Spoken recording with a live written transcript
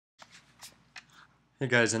Hey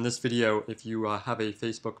guys, in this video, if you have a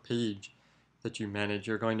Facebook page that you manage,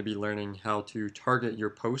 you're going to be learning how to target your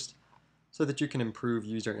post so that you can improve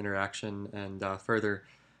user interaction and further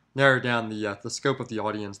narrow down the scope of the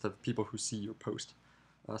audience, the people who see your post.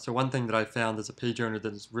 So one thing that I found as a page owner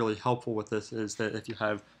that is really helpful with this is that if you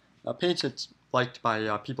have a page that's liked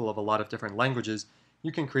by people of a lot of different languages,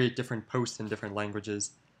 you can create different posts in different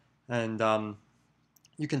languages. And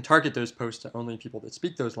you can target those posts to only people that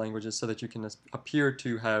speak those languages so that you can appear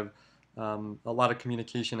to have a lot of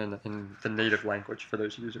communication in the native language for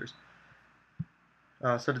those users.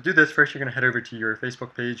 So to do this, first you're going to head over to your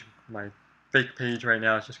Facebook page. My fake page right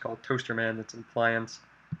now is just called Toasterman. It's in Pliance.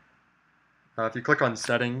 If you click on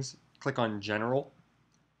Settings, click on General,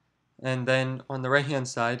 and then on the right-hand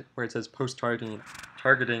side where it says Post Targeting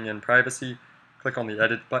and Privacy, click on the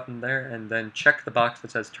Edit button there, and then check the box that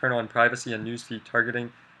says Turn on Privacy and Newsfeed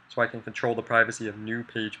Targeting so I can control the privacy of new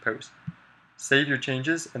page posts. Save your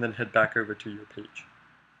changes and then head back over to your page.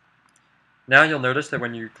 Now you'll notice that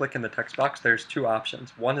when you click in the text box, there's two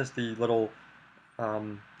options. One is the little,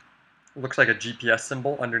 looks like a GPS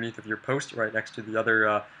symbol underneath of your post right next to the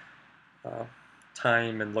other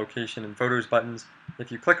time and location and photos buttons.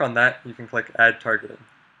 If you click on that, you can click Add Targeting.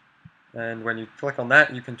 And when you click on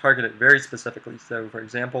that, you can target it very specifically. So for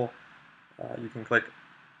example, you can click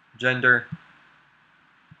gender,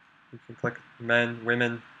 you can click men,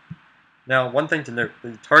 women. Now, one thing to note,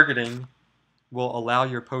 the targeting will allow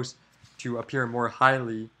your post to appear more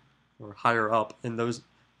highly or higher up in those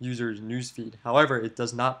users' newsfeed. However, it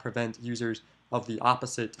does not prevent users of the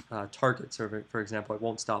opposite target. So for example, it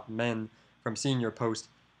won't stop men from seeing your post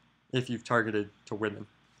if you've targeted to women,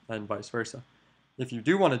 and vice versa. If you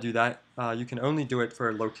do want to do that, you can only do it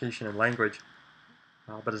for location and language.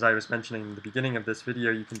 But as I was mentioning in the beginning of this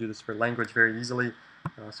video, you can do this for language very easily.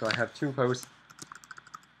 So I have two posts.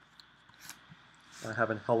 I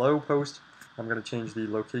have a hello post. I'm going to change the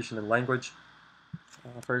location and language.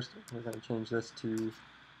 First, we're going to change this to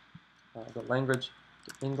the language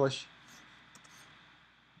to English.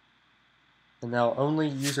 And now only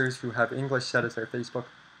users who have English set as their Facebook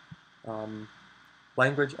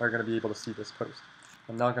language are going to be able to see this post.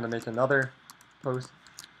 I'm now going to make another post.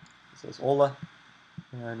 It says hola.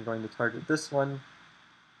 And I'm going to target this one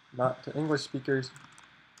not to English speakers,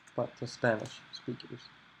 but to Spanish speakers.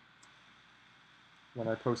 When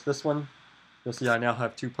I post this one, you'll see I now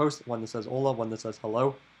have two posts, one that says hola, one that says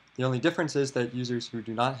hello. The only difference is that users who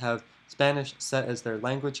do not have Spanish set as their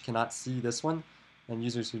language cannot see this one, and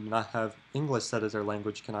users who do not have English set as their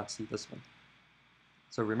language cannot see this one.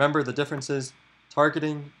 So remember the differences.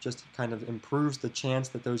 Targeting just kind of improves the chance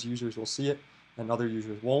that those users will see it and other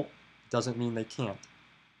users won't. It doesn't mean they can't.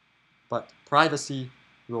 But privacy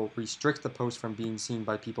will restrict the post from being seen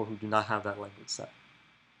by people who do not have that language set.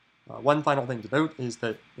 One final thing to note is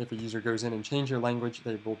that if a user goes in and changes your language,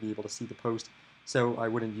 they will be able to see the post. So I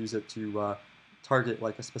wouldn't use it to target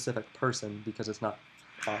like a specific person because it's not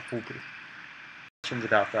foolproof. Questions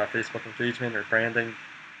about Facebook engagement or branding,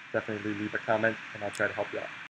 definitely leave a comment and I'll try to help you out.